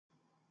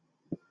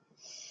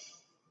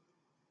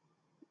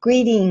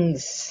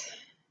Greetings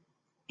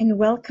and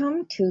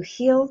welcome to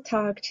Heal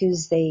Talk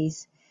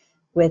Tuesdays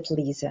with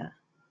Liza.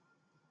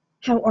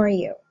 How are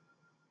you?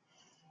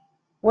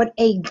 What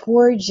a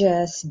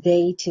gorgeous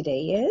day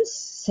today is,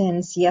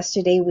 since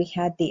yesterday we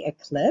had the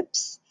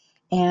eclipse,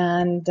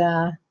 and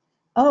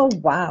oh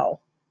wow,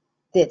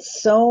 did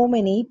so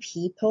many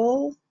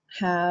people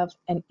have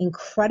an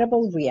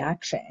incredible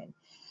reaction.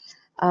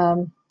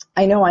 I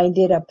know I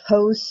did a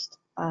post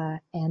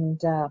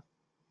and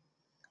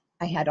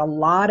I had a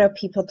lot of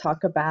people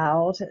talk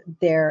about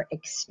their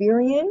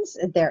experience,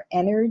 their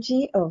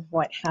energy of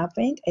what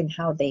happened and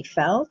how they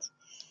felt.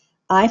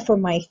 I, for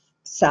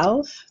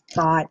myself,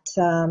 thought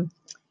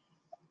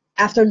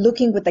after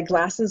looking with the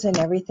glasses and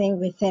everything,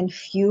 within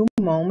few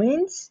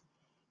moments,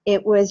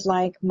 it was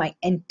like my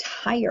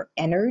entire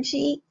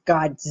energy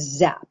got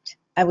zapped.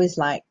 I was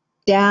like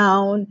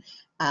down.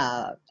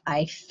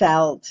 I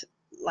felt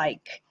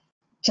like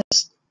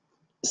just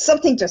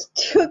something just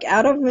took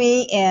out of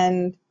me,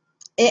 and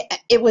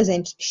it was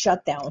in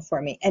shutdown for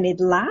me, and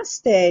it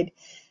lasted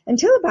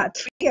until about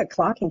 3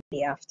 o'clock in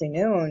the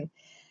afternoon.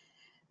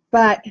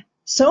 But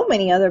so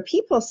many other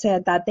people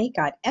said that they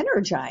got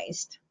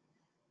energized.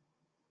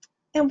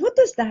 And what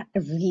does that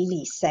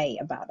really say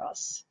about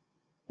us?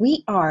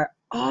 We are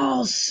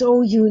all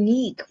so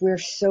unique. We're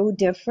so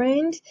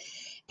different.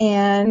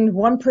 And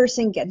one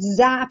person gets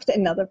zapped,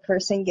 another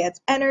person gets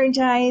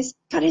energized,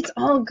 but it's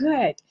all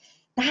good.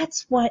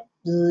 That's what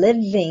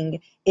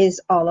living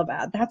is all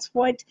about. That's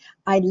what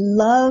I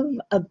love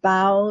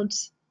about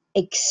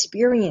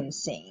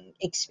experiencing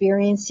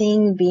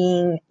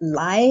being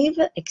live,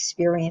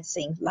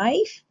 experiencing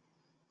life,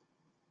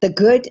 the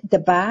good, the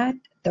bad,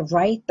 the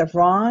right, the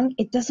wrong.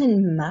 It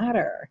doesn't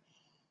matter.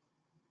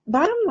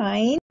 Bottom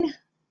line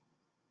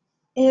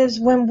is,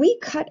 when we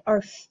cut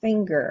our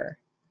finger,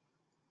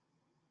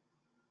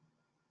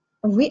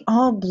 we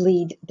all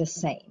bleed the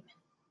same.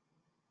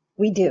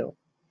 We do.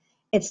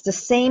 It's the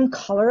same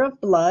color of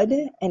blood,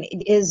 and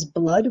it is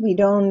blood. We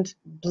don't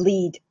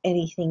bleed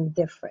anything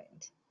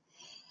different.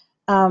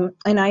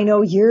 And I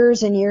know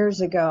years and years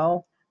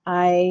ago,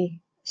 I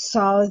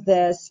saw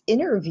this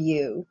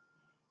interview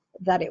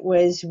that it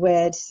was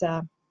with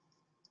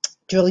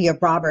Julia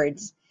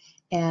Roberts,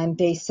 and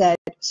they said,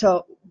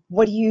 so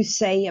what do you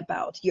say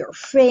about your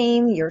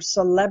fame, your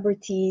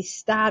celebrity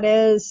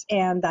status,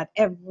 and that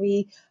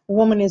every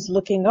woman is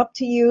looking up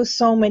to you?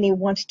 So many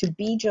want to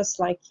be just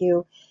like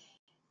you.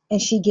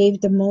 And she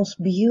gave the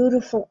most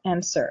beautiful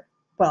answer.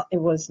 Well,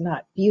 it was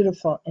not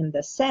beautiful in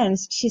the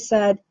sense. She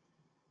said,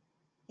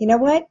 you know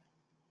what?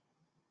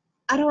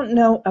 I don't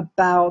know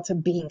about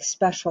being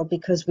special,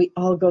 because we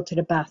all go to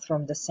the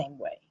bathroom the same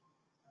way.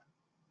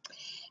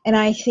 And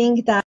I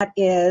think that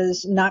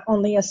is not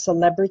only a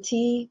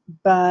celebrity,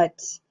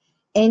 but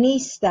any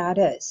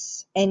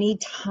status, any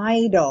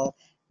title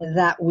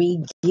that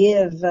we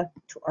give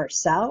to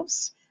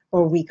ourselves,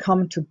 or we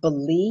come to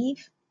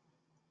believe,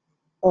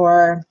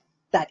 or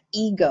that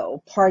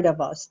ego part of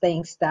us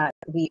thinks that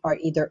we are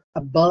either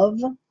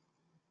above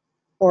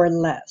or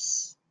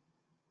less.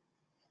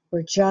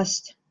 We're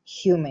just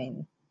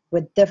human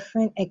with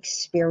different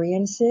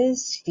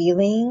experiences,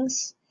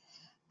 feelings,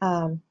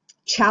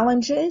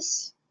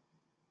 challenges.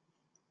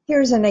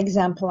 Here's an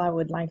example I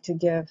would like to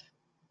give.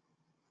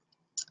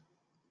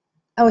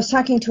 I was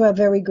talking to a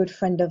very good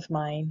friend of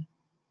mine,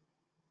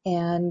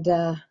 and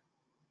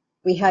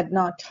we had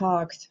not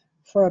talked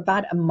for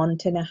about a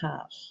month and a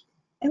half,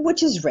 and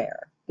which is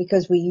rare,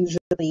 because we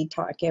usually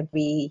talk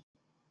every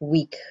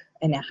week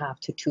and a half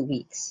to 2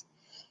 weeks.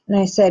 And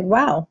I said,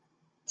 wow,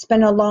 it's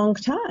been a long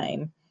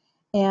time,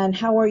 and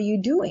how are you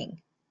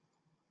doing?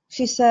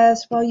 She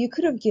says, well, you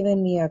could have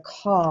given me a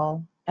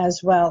call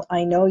as well.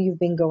 I know you've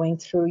been going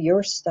through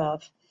your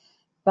stuff,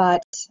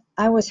 but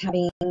I was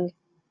having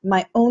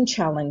my own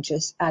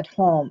challenges at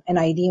home, and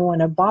I didn't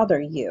want to bother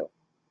you.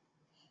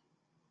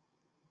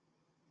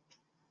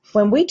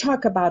 When we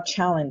talk about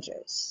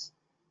challenges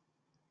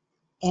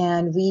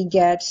and we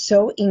get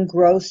so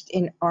engrossed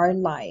in our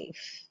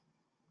life,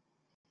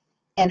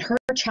 and her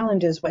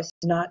challenges was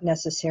not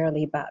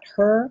necessarily about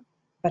her,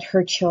 but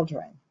her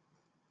children.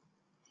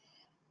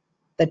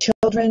 The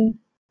children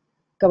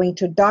going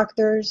to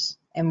doctors,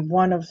 and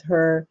one of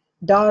her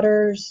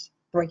daughters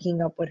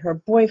breaking up with her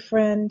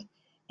boyfriend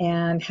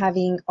and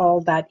having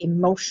all that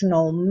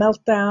emotional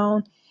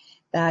meltdown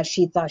that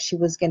she thought she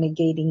was going to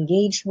get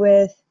engaged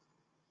with.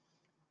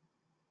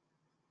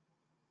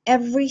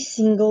 Every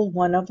single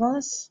one of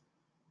us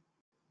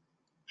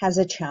has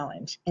a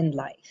challenge in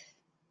life.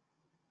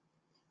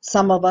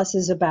 Some of us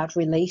is about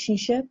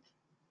relationship.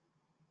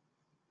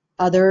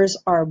 Others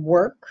are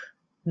work,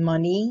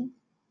 money,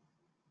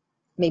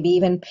 maybe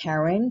even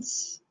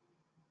parents,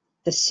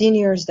 the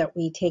seniors that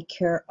we take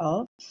care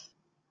of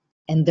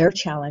and their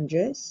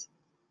challenges.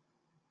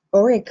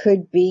 Or it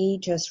could be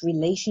just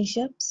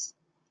relationships,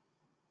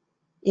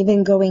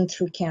 even going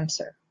through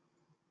cancer.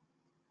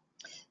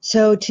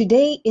 So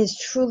today is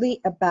truly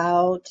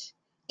about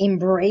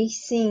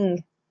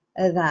embracing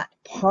that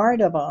part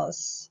of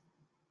us,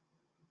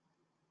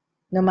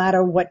 no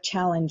matter what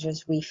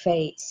challenges we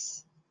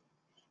face.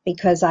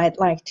 because I'd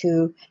like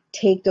to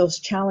take those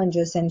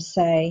challenges and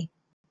say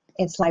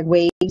it's like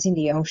waves in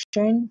the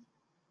ocean.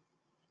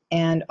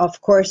 And of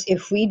course,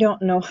 if we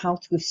don't know how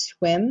to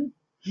swim,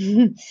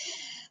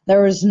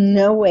 there is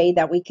no way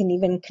that we can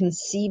even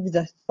conceive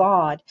the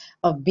thought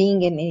of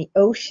being in the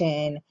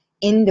ocean,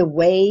 in the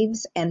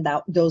waves, and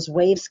those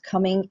waves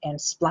coming and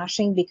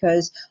splashing,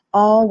 because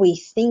all we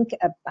think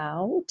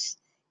about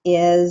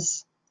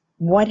is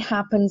what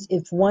happens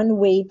if one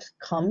wave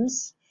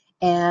comes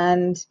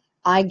and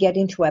I get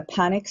into a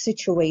panic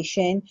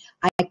situation,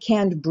 I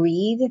can't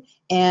breathe,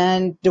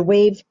 and the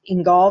wave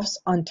engulfs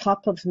on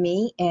top of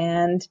me,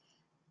 and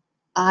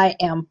I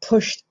am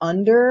pushed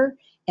under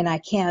and I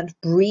can't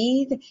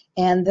breathe.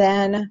 And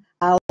then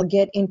I'll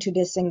get into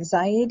this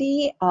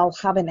anxiety. I'll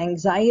have an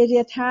anxiety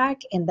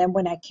attack. And then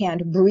when I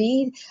can't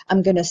breathe,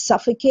 I'm going to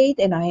suffocate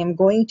and I am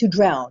going to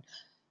drown.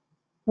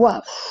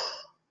 Well,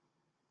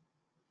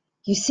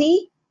 you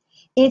see,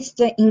 it's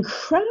the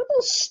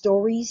incredible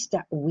stories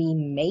that we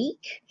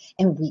make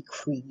and we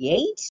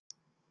create.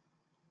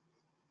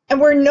 And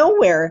we're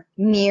nowhere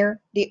near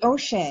the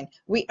ocean.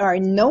 We are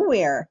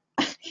nowhere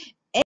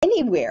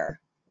anywhere.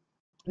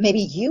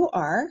 Maybe you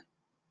are.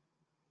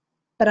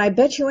 But I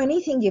bet you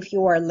anything, if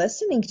you are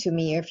listening to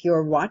me, if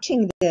you're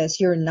watching this,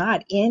 you're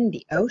not in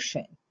the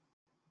ocean.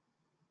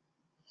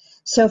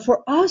 So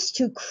for us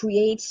to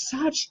create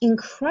such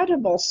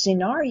incredible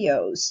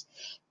scenarios,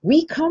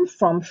 we come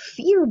from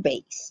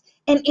fear-based.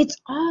 And it's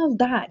all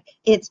that.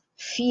 It's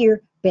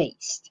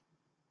fear-based.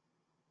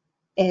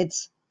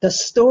 It's the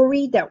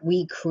story that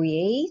we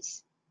create,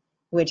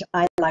 which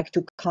I like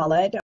to call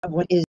it,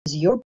 what is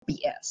your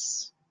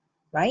BS,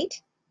 right?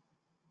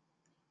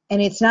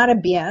 And it's not a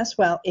BS.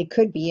 Well, it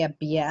could be a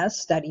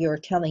BS that you're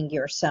telling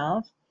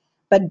yourself,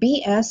 but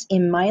BS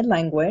in my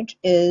language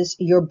is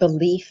your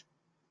belief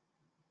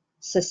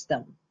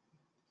system.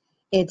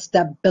 It's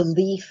the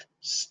belief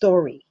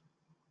story.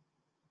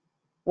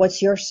 What's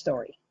your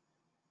story?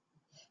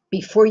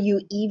 Before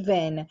you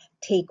even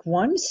take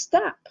one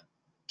step,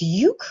 do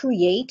you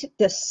create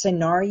this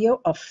scenario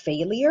of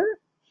failure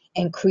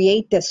and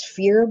create this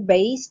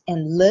fear-based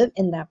and live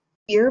in that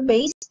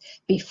fear-based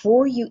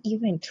before you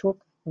even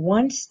took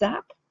one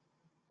step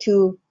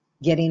to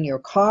get in your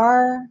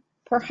car,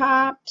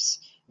 perhaps,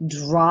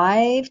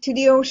 drive to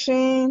the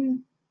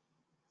ocean,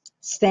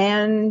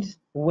 stand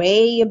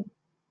way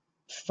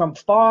from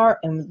far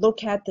and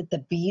look at the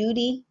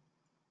beauty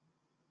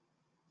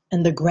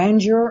and the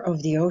grandeur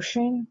of the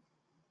ocean?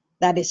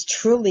 That is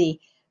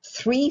truly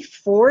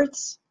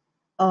 3/4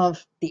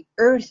 of the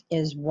earth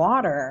is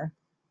water,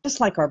 just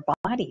like our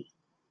body.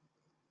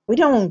 We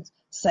don't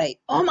say,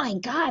 oh my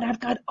God, I've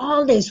got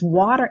all this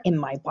water in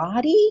my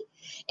body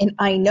and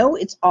I know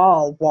it's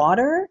all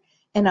water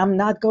and I'm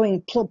not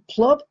going plop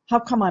plop. How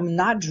come I'm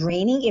not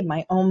draining in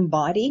my own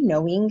body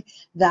knowing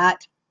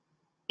that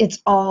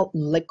it's all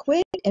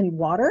liquid and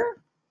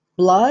water,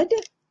 blood?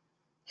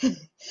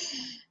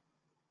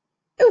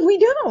 We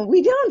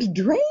don't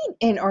drain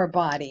in our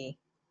body.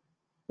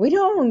 We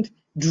don't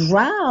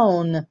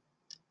drown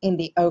in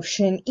the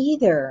ocean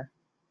either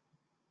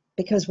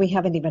because we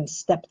haven't even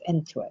stepped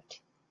into it.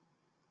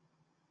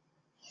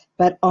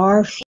 But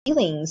our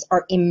feelings,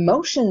 our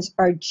emotions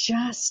are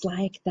just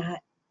like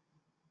that.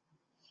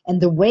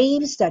 And the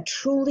waves that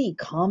truly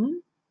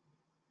come,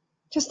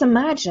 just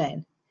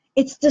imagine,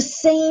 it's the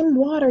same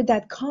water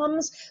that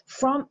comes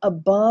from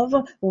above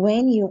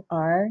when you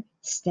are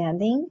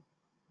standing.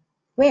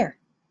 Where?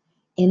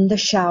 In the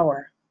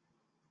shower.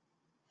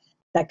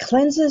 That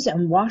cleanses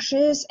and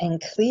washes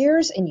and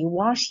clears, and you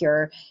wash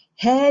your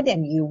head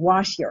and you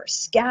wash your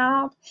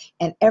scalp,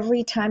 and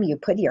every time you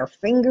put your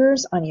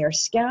fingers on your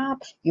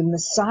scalp, you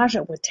massage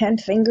it with 10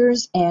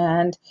 fingers,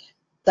 and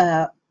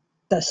the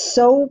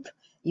soap,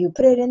 you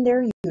put it in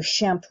there, you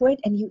shampoo it,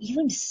 and you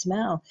even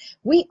smell.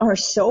 We are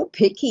so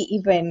picky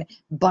even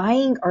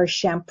buying our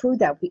shampoo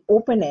that we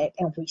open it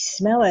and we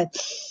smell it.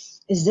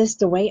 Is this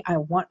the way I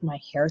want my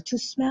hair to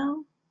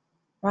smell?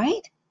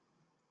 Right?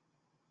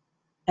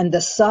 And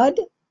the sud,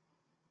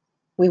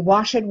 we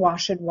wash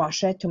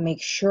it to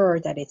make sure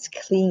that it's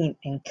clean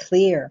and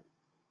clear,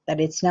 that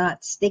it's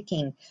not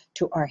sticking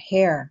to our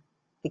hair,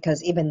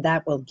 because even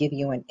that will give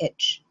you an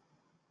itch.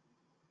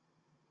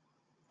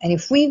 And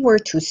if we were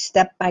to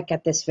step back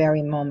at this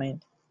very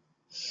moment,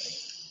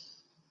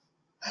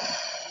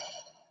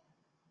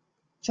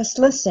 just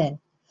listen.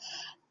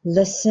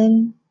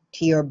 Listen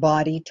to your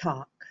body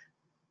talk.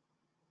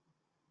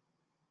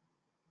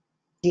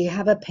 Do you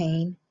have a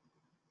pain?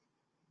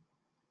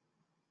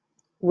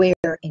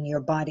 Where in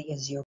your body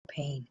is your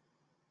pain?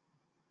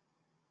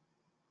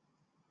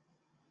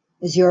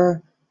 Is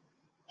your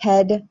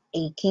head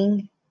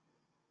aching?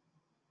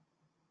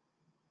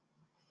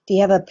 Do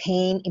you have a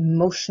pain,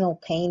 emotional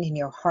pain in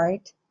your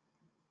heart?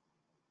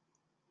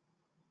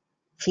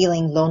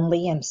 Feeling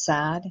lonely and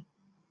sad,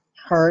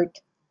 hurt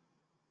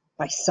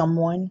by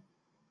someone?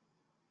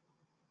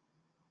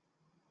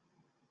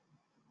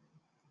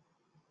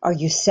 Are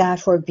you sad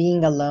for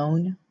being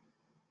alone?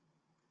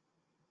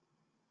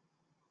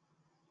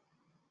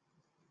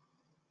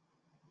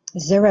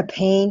 Is there a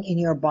pain in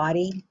your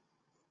body,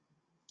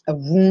 a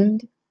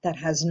wound that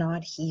has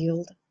not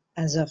healed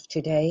as of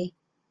today?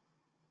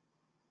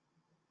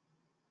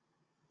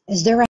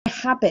 Is there a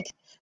habit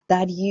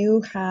that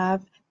you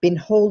have been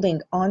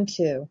holding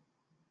onto,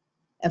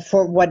 and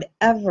for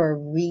whatever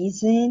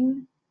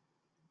reason,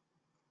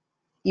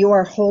 you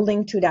are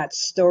holding to that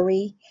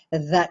story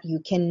that you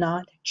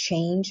cannot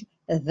change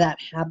that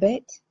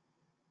habit?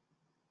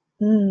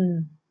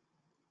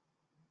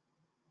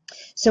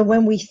 So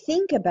when we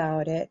think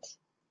about it,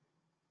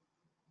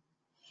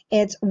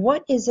 it's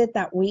what is it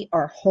that we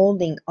are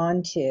holding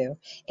on to?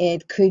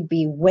 It could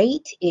be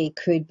weight, it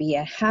could be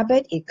a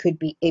habit, it could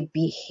be a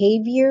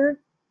behavior.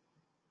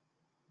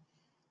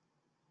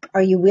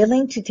 Are you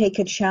willing to take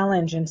a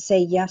challenge and say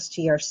yes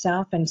to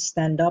yourself and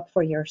stand up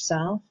for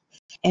yourself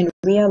and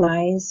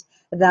realize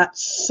that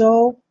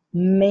so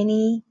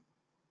many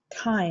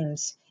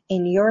times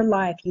in your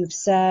life you've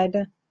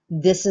said,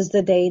 this is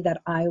the day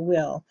that I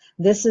will.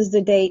 This is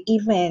the day,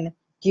 even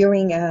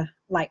during a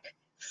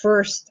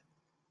first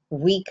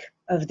week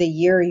of the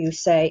year, you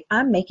say,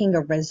 I'm making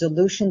a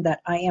resolution that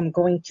I am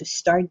going to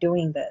start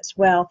doing this.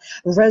 Well,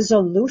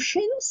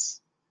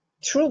 resolutions,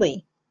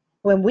 truly,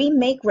 when we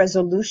make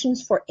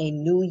resolutions for a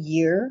new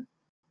year,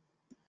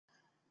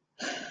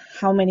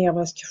 how many of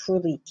us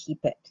truly keep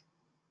it?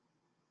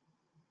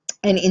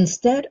 And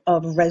instead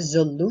of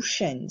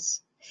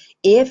resolutions,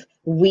 if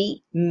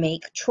we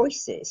make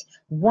choices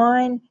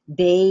one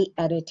day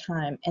at a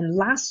time, and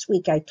last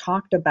week I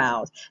talked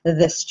about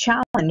this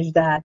challenge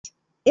that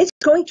it's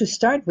going to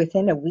start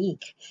within a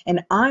week,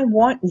 and I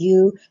want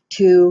you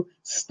to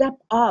step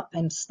up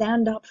and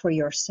stand up for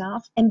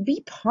yourself and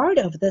be part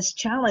of this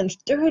challenge.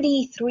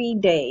 33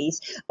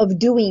 days of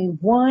doing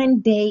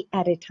one day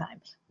at a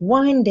time,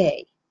 one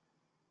day,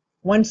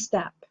 one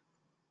step,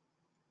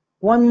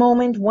 one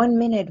moment, 1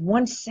 minute,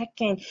 1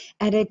 second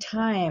at a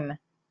time,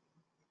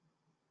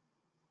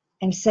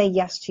 and say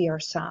yes to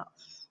yourself.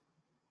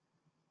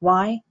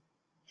 Why?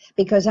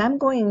 Because I'm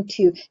going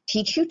to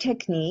teach you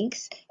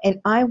techniques, and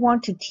I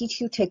want to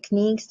teach you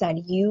techniques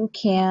that you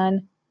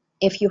can,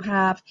 if you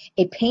have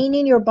a pain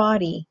in your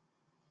body,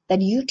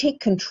 that you take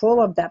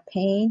control of that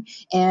pain.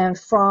 And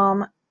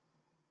from,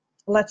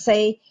 let's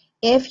say,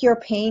 if your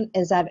pain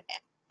is at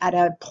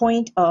a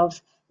point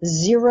of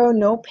 0,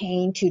 no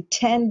pain, to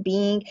 10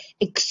 being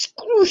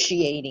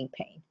excruciating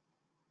pain.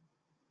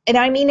 And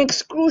I mean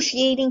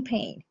excruciating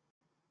pain.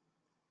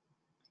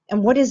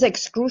 And what is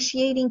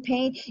excruciating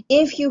pain?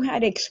 If you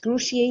had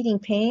excruciating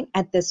pain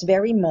at this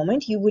very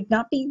moment, you would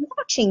not be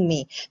watching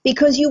me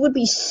because you would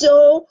be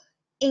so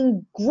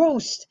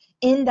engrossed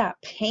in that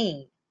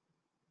pain.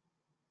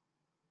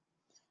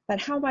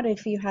 But how about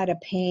if you had a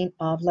pain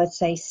of, let's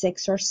say,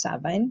 6 or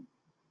 7,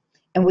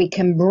 and we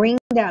can bring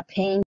that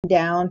pain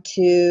down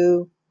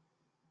to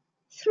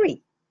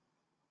 3,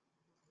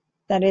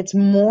 that it's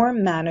more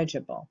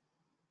manageable.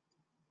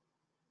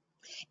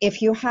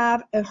 If you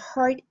have a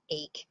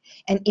heartache,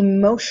 an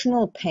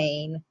emotional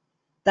pain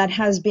that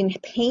has been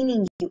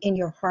paining you in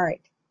your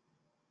heart,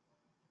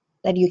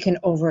 that you can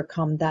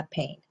overcome that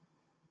pain.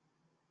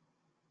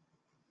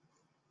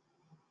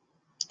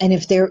 And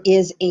if there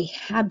is a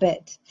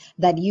habit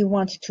that you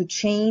want to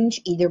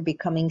change, either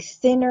becoming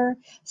thinner,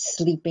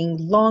 sleeping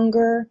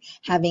longer,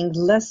 having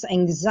less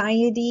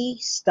anxiety,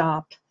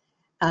 stop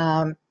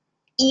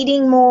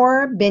eating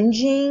more,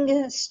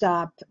 binging,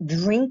 stop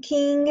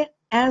drinking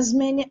as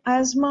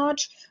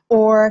much,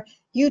 or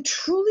you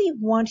truly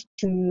want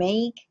to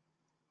make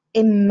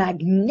a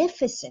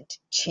magnificent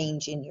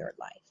change in your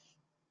life.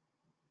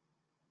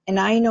 And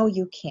I know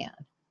you can.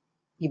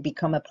 You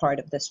become a part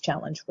of this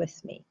challenge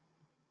with me.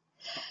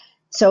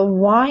 So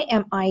why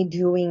am I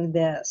doing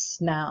this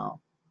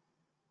now?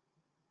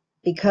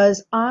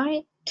 Because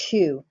I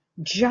too,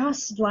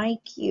 just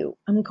like you,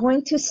 I'm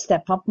going to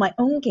step up my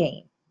own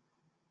game.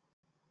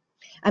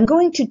 I'm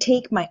going to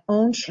take my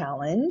own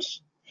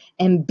challenge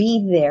and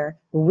be there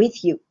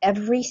with you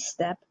every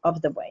step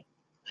of the way.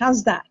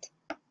 How's that?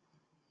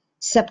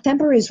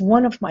 September is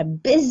one of my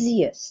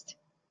busiest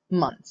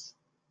months,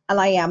 and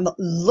I am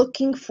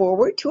looking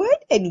forward to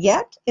it. And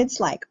yet it's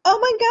like, oh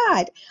my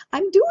God,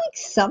 I'm doing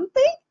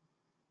something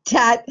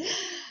that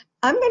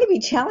I'm going to be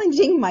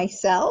challenging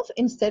myself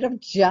instead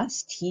of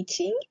just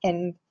teaching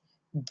and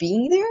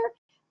being there.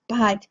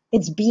 But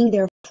it's being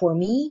there for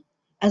me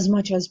as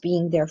much as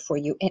being there for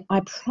you. And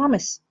I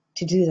promise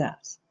to do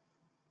that.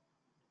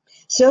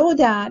 So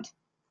that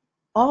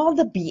all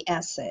the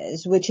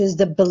BSs, which is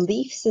the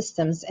belief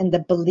systems and the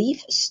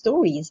belief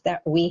stories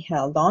that we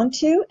held on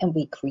to and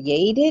we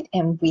created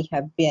and we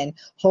have been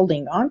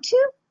holding on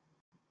to,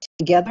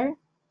 together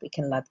we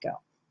can let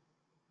go.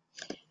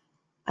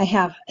 I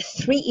have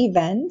 3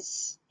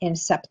 events in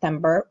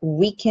September,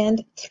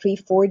 weekend,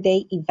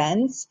 3-4-day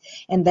events,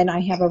 and then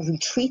I have a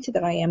retreat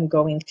that I am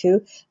going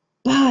to.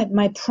 But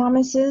my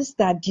promise is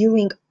that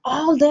during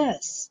all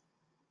this,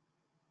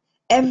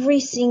 every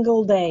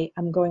single day,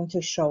 I'm going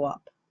to show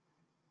up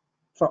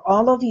for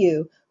all of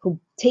you who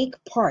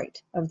take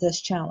part of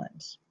this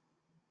challenge.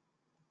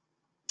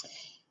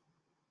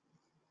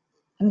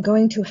 I'm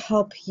going to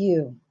help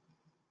you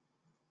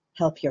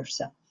help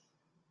yourself.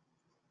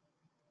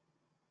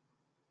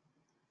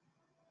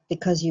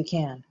 Because you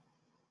can.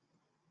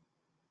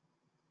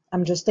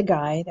 I'm just a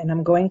guide, and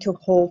I'm going to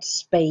hold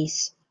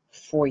space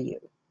for you.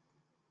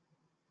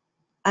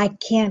 I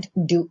can't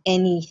do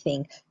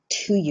anything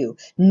to you.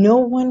 No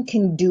one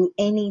can do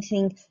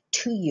anything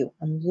to you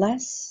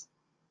unless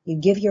you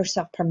give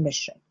yourself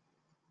permission.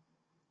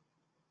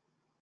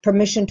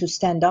 Permission to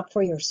stand up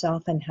for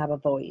yourself and have a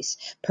voice.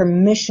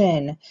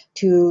 Permission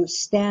to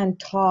stand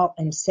tall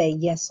and say,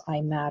 yes,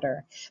 I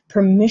matter.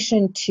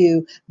 Permission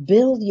to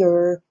build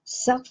your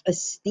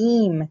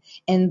self-esteem.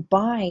 And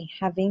by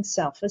having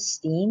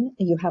self-esteem,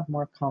 you have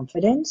more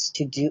confidence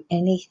to do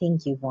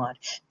anything you want.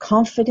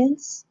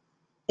 Confidence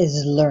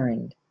is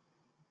learned.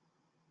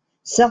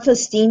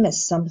 Self-esteem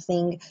is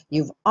something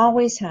you've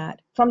always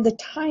had from the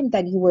time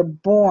that you were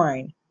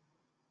born.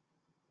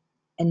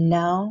 And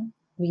now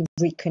we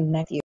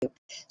reconnect you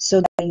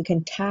so that you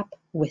can tap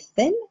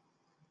within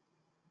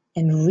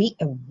and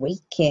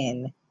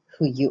reawaken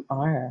who you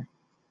are.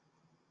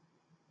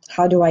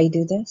 How do I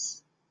do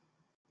this?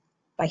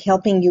 By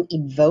helping you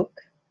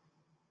evoke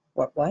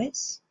what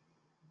was,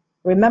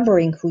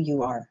 remembering who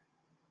you are,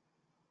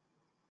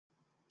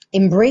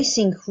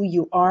 embracing who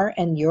you are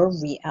and your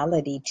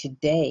reality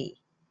today,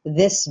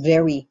 this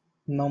very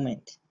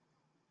moment,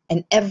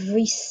 and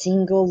every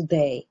single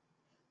day,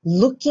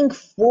 looking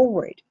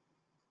forward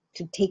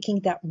to taking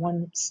that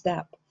one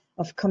step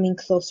of coming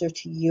closer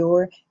to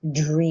your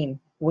dream,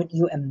 what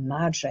you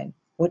imagine,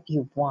 what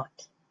you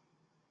want,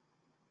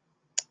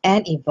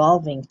 and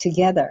evolving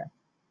together,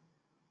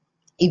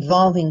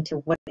 evolving to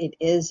what it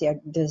is your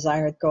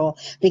desired goal.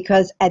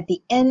 Because at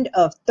the end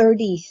of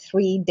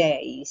 33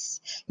 days,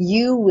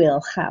 you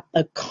will have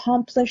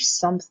accomplished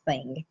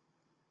something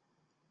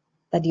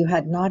that you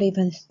had not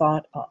even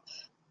thought of.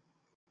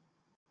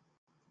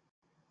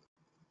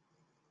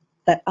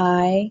 That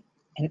I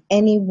and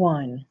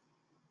anyone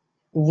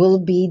will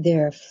be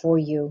there for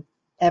you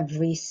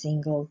every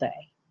single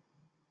day.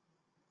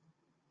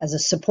 As a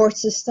support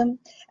system,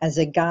 as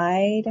a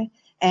guide,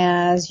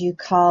 as you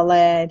call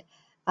it,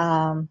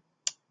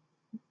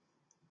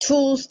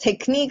 tools,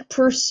 technique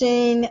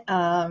person,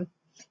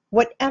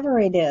 whatever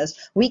it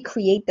is, we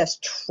create this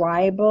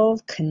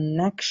tribal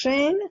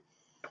connection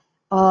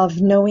of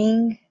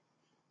knowing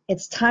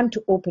it's time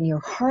to open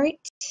your heart.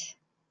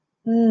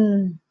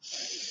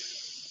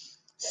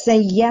 Say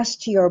yes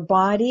to your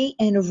body,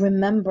 and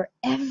remember,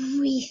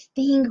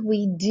 everything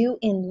we do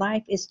in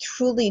life is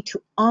truly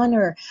to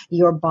honor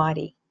your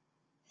body.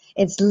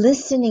 It's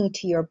listening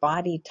to your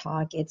body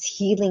talk. It's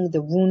healing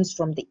the wounds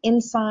from the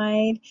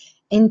inside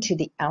into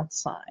the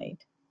outside.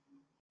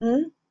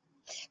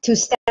 To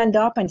stand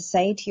up and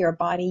say to your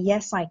body,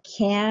 yes, I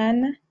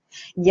can.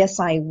 Yes,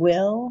 I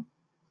will.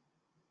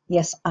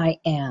 Yes, I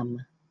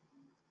am.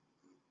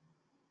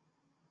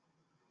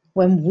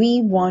 When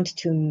we want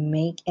to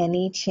make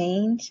any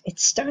change, it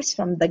starts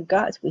from the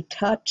gut. We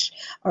touch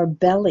our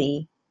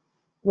belly,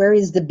 where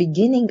is the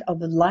beginning of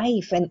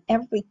life, and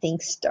everything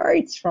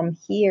starts from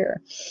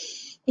here.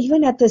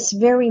 Even at this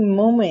very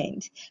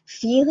moment,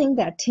 feeling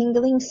that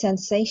tingling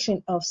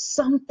sensation of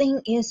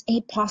something is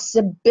a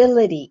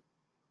possibility.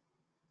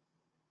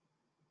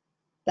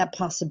 That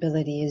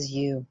possibility is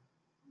you.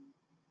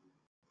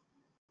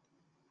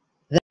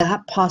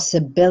 That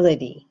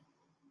possibility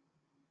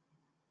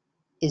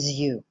is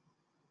you.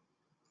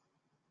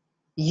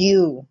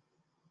 You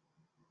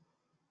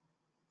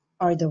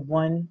are the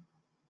one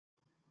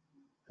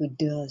who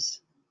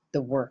does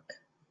the work.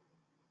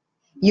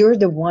 You're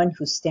the one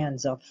who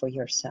stands up for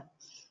yourself.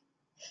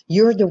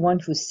 You're the one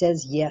who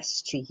says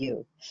yes to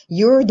you.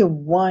 You're the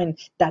one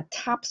that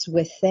taps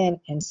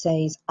within and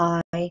says,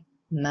 I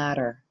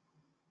matter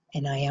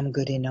and I am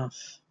good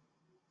enough.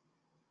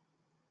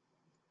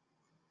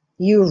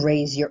 You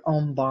raise your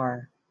own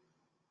bar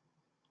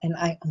and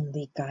I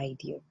only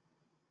guide you.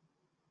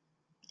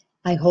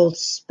 I hold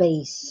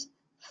space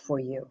for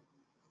you.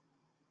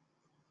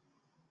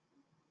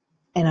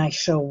 And I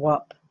show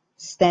up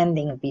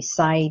standing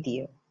beside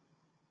you.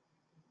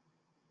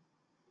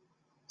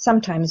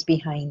 Sometimes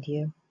behind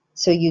you,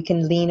 so you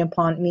can lean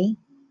upon me.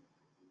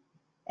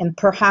 And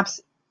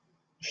perhaps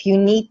if you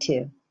need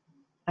to,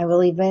 I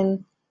will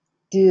even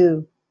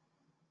do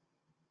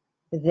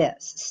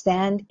this,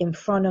 stand in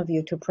front of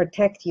you to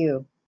protect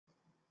you.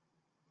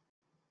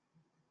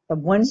 But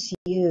once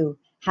you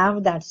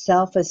have that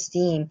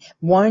self-esteem,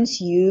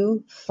 once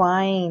you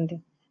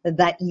find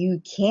that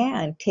you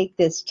can take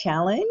this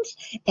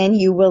challenge, and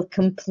you will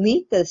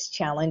complete this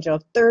challenge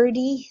of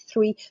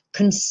 33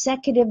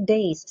 consecutive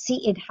days.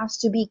 See, it has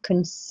to be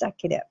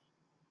consecutive.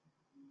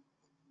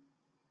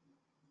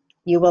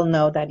 You will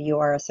know that you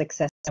are a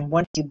success. And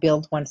once you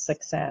build one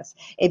success,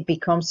 it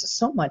becomes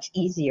so much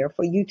easier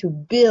for you to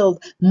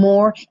build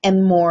more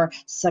and more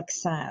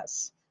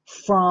success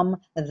from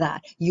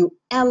that. You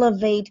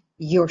elevate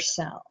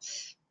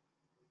yourself.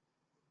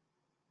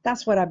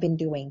 That's what I've been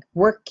doing,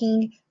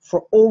 working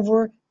for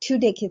over 2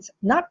 decades,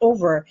 not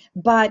over,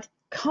 but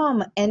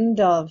come end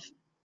of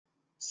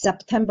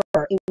September,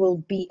 it will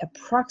be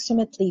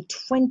approximately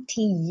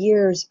 20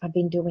 years I've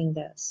been doing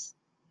this.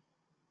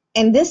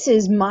 And this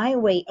is my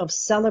way of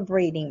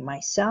celebrating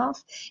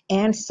myself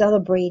and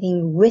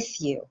celebrating with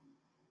you.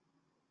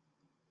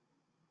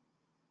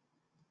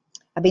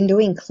 I've been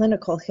doing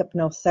clinical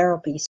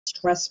hypnotherapy,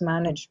 stress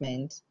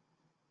management,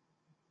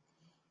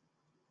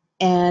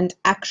 and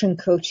action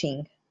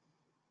coaching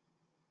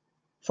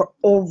for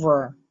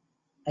over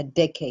a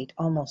decade,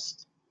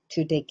 almost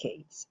 2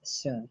 decades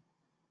soon.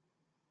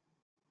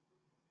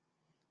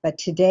 But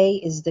today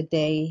is the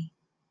day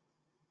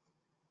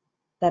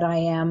that I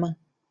am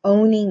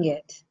owning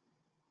it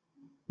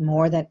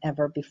more than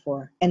ever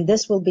before. And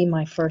this will be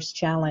my first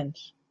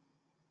challenge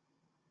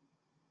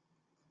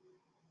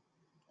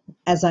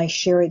as I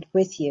share it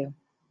with you,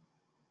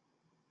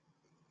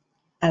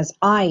 as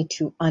I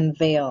to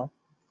unveil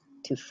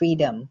to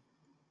freedom.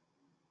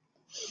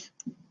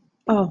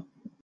 Oh,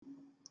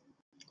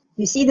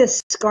 you see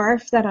this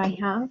scarf that I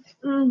have?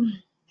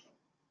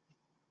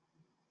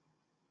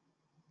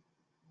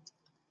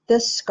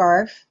 This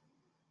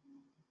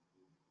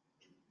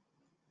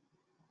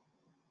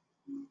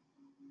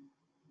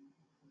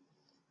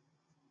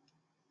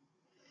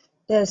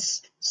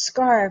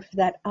scarf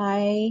that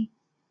I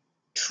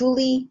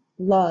truly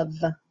love.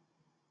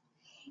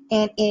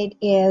 And it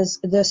is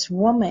this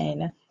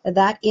woman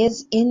that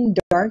is in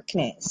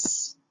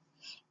darkness.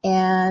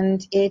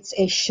 And it's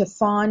a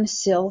chiffon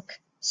silk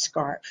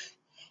scarf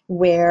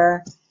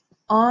where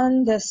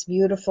on this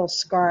beautiful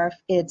scarf,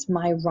 it's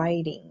my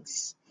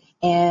writings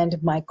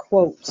and my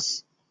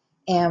quotes.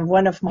 And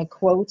one of my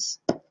quotes,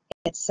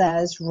 it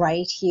says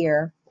right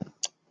here,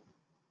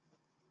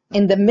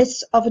 "In the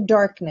midst of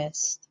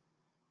darkness,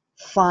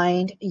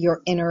 find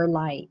your inner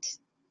light.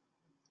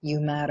 You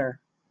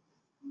matter."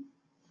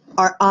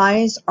 Our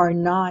eyes are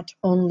not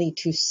only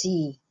to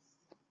see,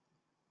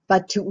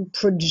 but to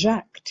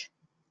project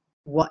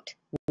what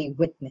we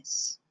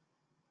witness.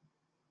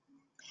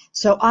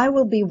 So I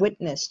will be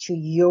witness to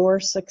your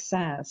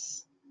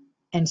success,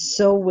 and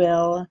so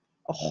will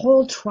a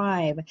whole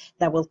tribe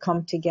that will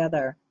come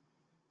together.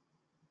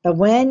 But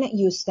when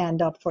you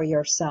stand up for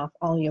yourself,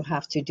 all you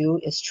have to do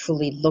is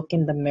truly look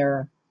in the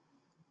mirror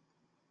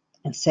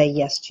and say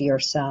yes to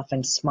yourself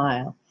and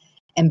smile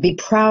and be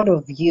proud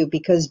of you,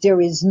 because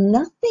there is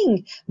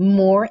nothing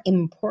more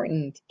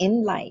important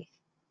in life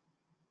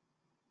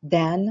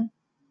than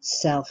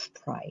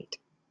self-pride.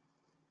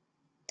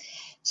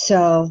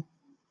 So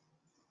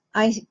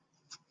I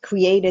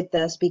created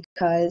this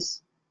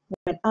because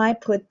when I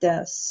put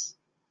this,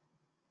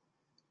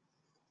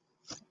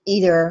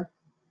 either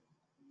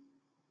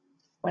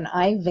when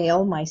I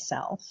veil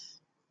myself,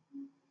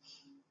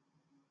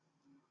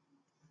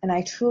 and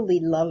I truly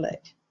love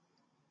it,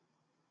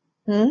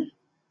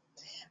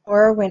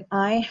 or when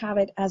I have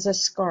it as a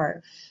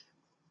scarf,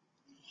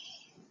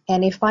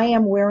 and if I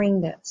am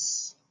wearing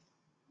this,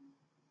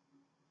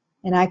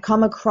 and I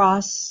come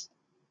across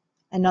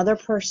another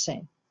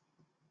person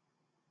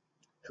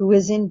who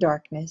is in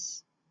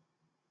darkness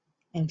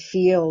and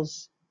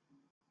feels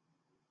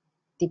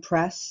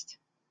depressed,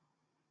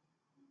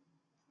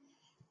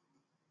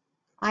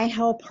 I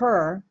help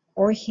her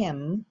or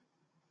him,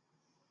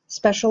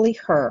 especially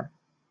her,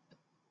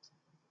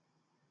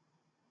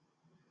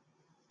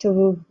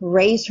 to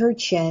raise her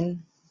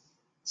chin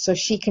so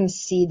she can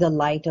see the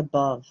light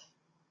above.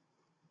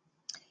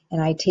 And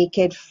I take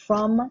it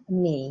from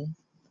me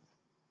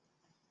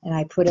and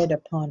I put it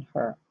upon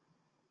her,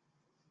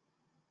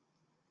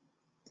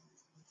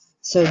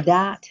 so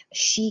that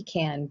she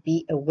can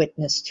be a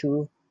witness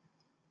to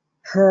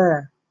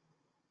her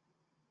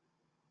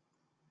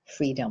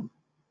freedom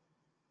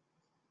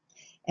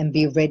and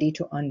be ready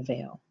to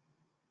unveil.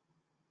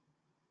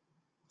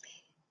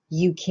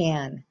 You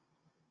can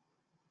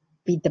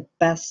be the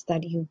best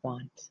that you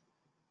want.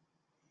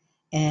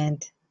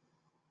 And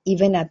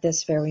even at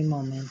this very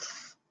moment,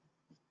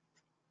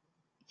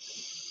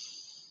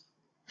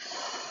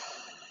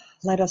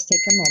 let us take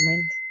a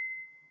moment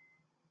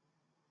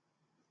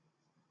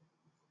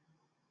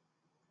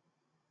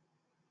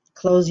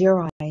close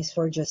your eyes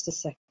for just a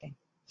second.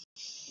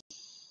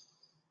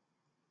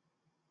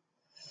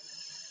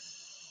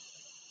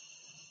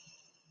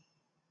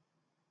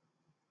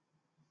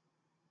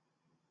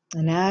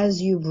 And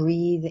as you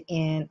breathe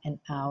in and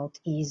out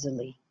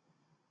easily,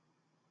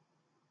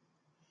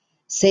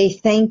 say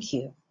thank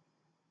you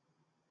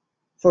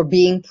for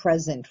being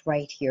present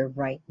right here,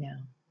 right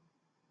now.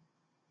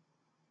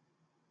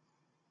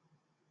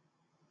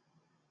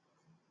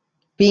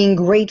 Being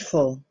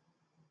grateful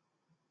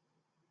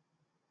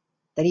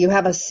that you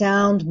have a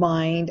sound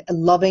mind, a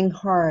loving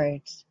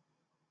heart,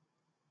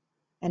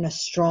 and a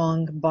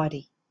strong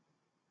body.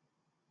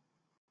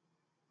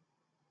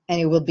 And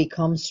it will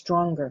become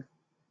stronger.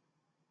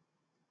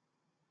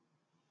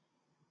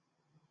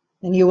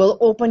 And you will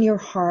open your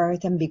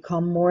heart and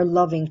become more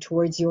loving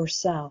towards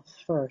yourself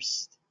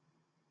first.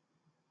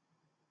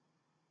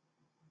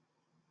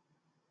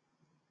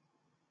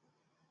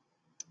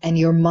 And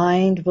your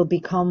mind will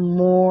become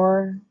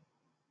more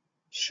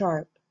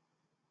sharp.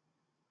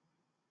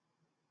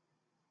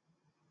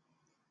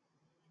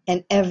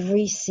 And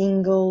every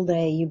single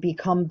day you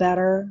become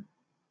better,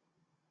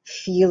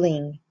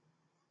 feeling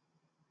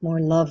more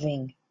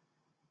loving,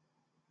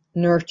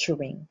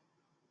 nurturing,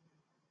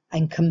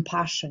 and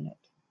compassionate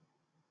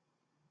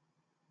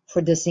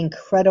for this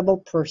incredible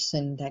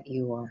person that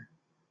you are.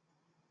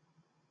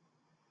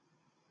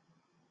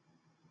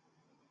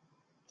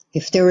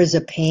 If there is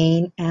a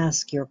pain,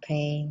 ask your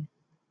pain.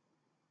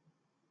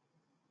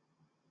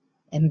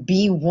 And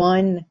be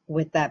one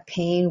with that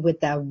pain, with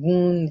that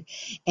wound,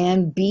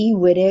 and be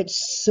with it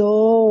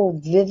so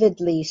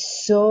vividly,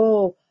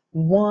 so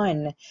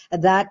one,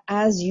 that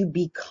as you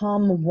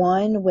become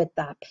one with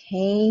that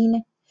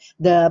pain,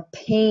 the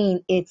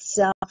pain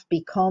itself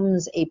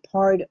becomes a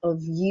part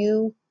of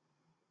you.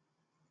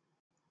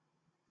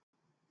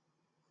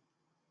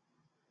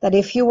 That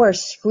if you are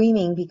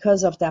screaming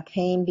because of that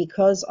pain,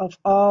 because of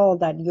all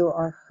that you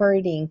are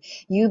hurting,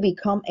 you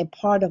become a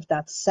part of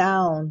that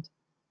sound,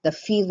 the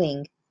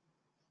feeling,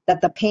 that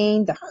the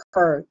pain, the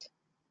hurt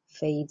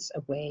fades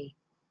away.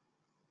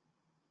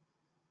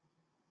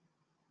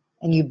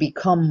 And you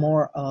become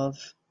more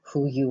of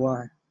who you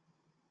are.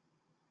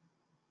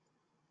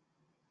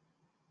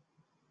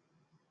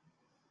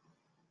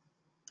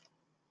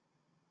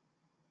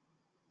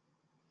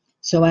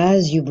 So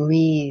as you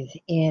breathe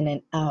in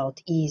and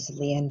out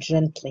easily and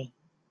gently,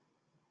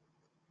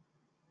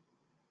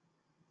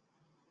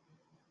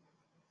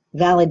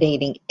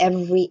 validating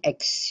every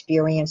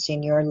experience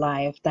in your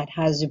life that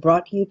has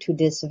brought you to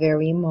this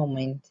very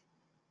moment,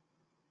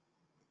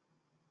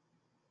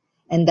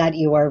 and that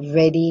you are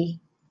ready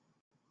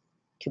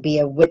to be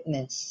a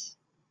witness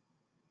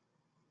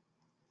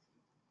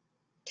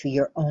to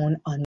your own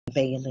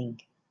unveiling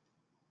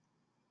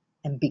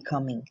and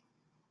becoming.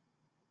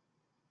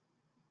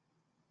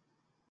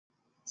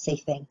 Say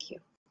thank you.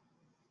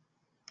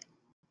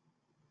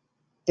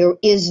 There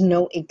is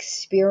no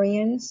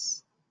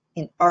experience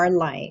in our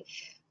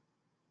life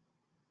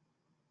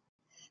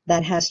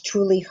that has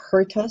truly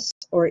hurt us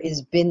or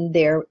has been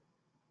there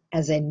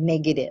as a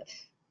negative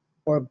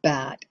or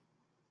bad.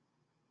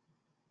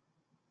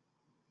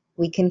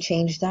 We can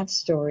change that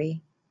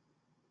story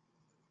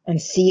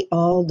and see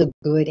all the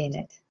good in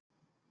it.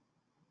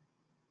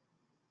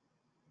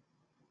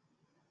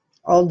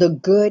 All the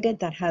good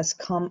that has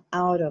come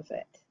out of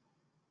it.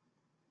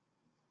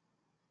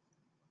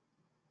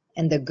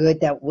 And the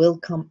good that will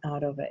come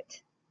out of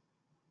it.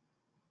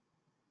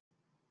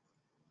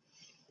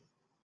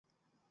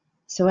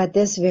 So at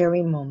this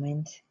very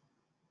moment,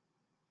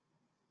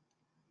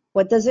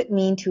 what does it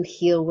mean to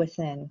heal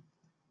within?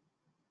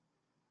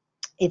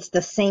 It's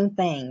the same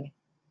thing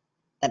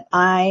that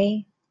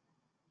I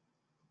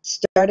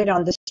started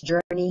on this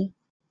journey,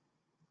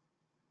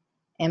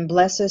 and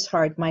bless his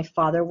heart, my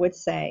father would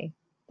say,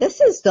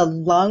 this is the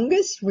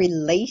longest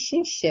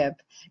relationship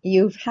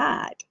you've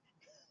had.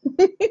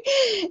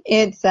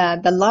 It's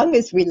the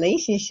longest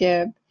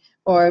relationship,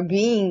 or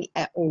being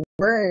at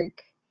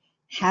work,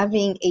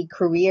 having a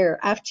career.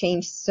 I've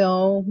changed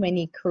so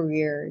many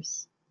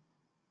careers.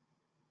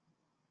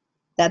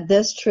 That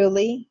this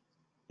truly,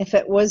 if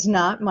it was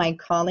not my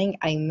calling,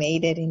 I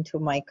made it into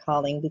my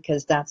calling,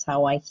 because that's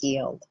how I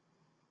healed.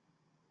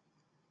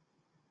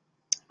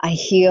 I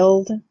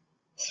healed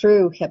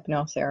through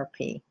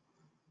hypnotherapy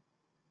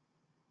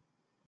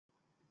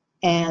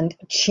and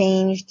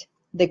changed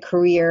the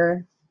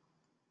career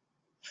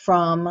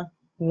from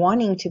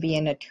wanting to be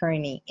an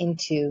attorney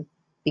into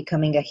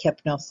becoming a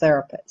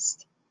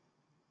hypnotherapist.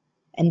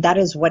 And that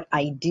is what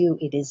I do.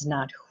 It is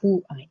not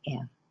who I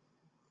am.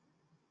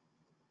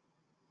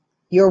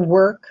 Your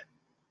work,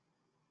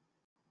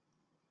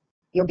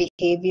 your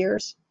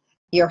behaviors,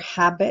 your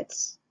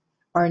habits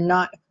are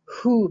not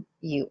who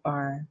you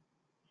are.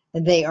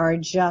 They are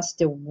just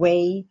the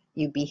way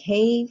you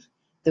behave,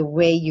 the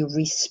way you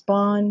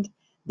respond,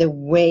 the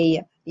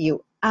way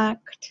you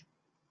act,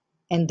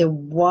 and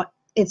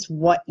it's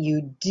what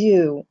you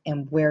do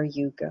and where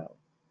you go.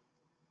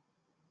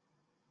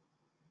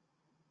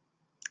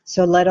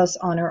 So let us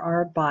honor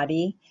our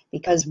body,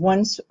 because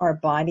once our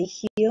body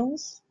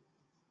heals,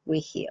 we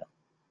heal.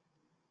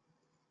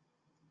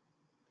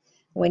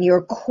 When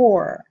your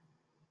core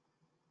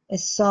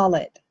is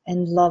solid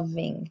and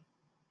loving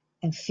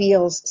and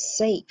feels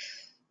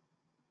safe,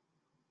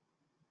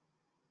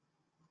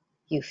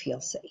 you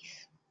feel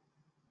safe.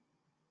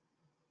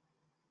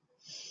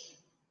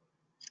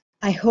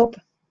 I hope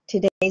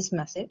today's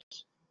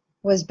message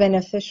was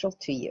beneficial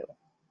to you.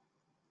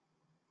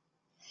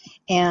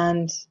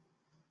 And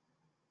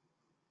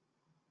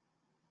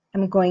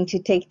I'm going to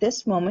take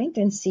this moment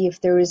and see if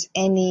there is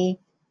any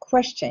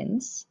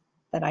questions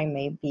that I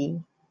may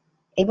be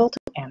able to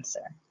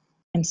answer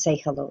and say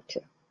hello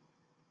to.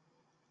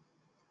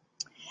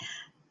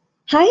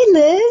 Hi,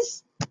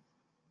 Liz.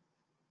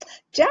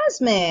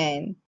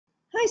 Jasmine.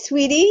 Hi,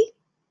 sweetie.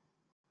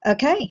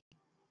 Okay,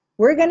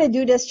 we're going to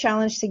do this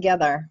challenge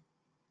together.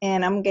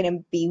 And I'm going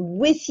to be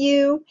with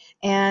you.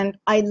 And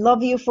I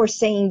love you for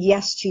saying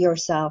yes to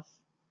yourself.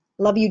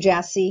 Love you,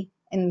 Jassy.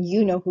 And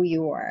you know who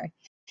you are.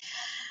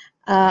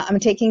 I'm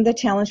taking the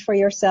challenge for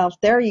yourself.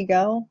 There you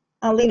go.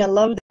 Alina,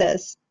 love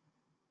this.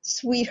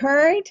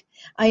 Sweetheart,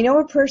 I know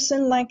a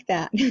person like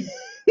that.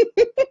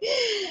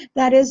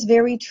 That is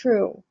very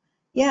true.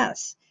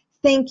 Yes.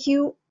 Thank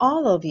you,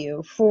 all of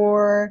you,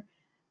 for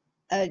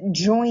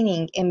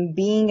joining and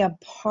being a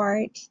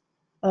part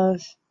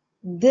of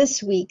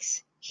this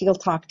week's Heal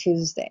Talk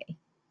Tuesday.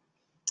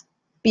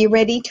 Be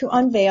ready to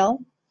unveil.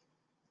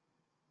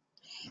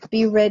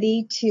 Be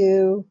ready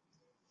to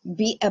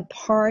be a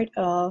part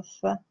of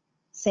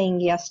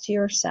saying yes to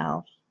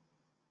yourself.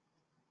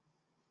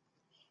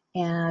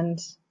 And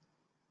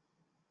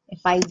if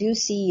I do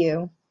see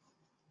you,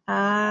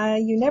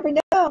 you never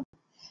know.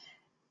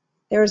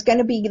 There's going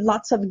to be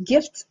lots of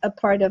gifts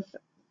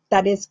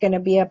that is going to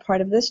be a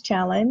part of this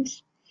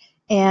challenge.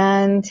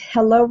 And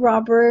hello,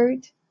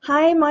 Robert.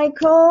 Hi,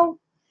 Michael.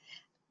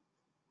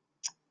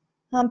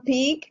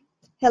 Humpik.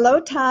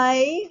 Hello,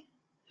 Ty.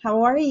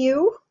 How are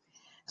you?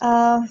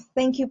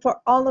 Thank you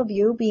for all of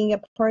you being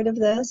a part of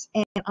this.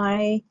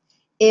 And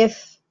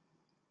if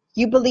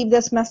you believe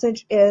this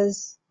message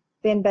has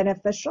been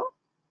beneficial,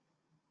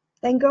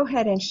 then go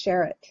ahead and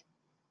share it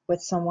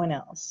with someone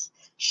else.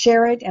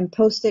 Share it and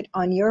post it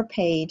on your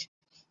page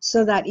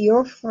so that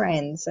your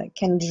friends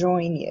can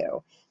join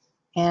you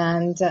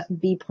and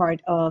be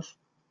part of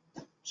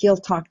Heal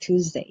Talk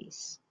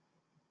Tuesdays.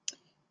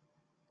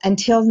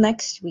 Until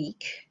next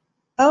week.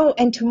 Oh,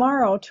 and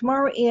tomorrow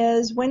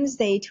is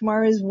Wednesday.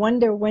 Tomorrow is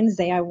Wonder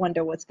Wednesday. I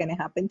wonder what's going to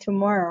happen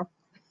tomorrow.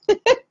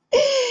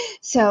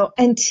 So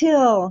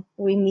until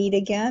we meet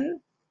again,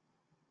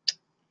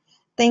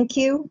 thank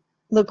you.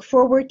 Look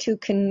forward to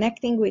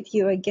connecting with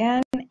you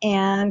again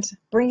and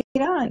bring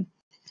it on.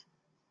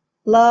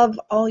 Love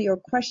all your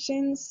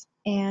questions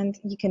and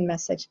you can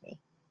message me.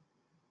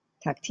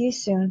 Talk to you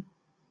soon.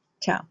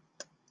 Ciao.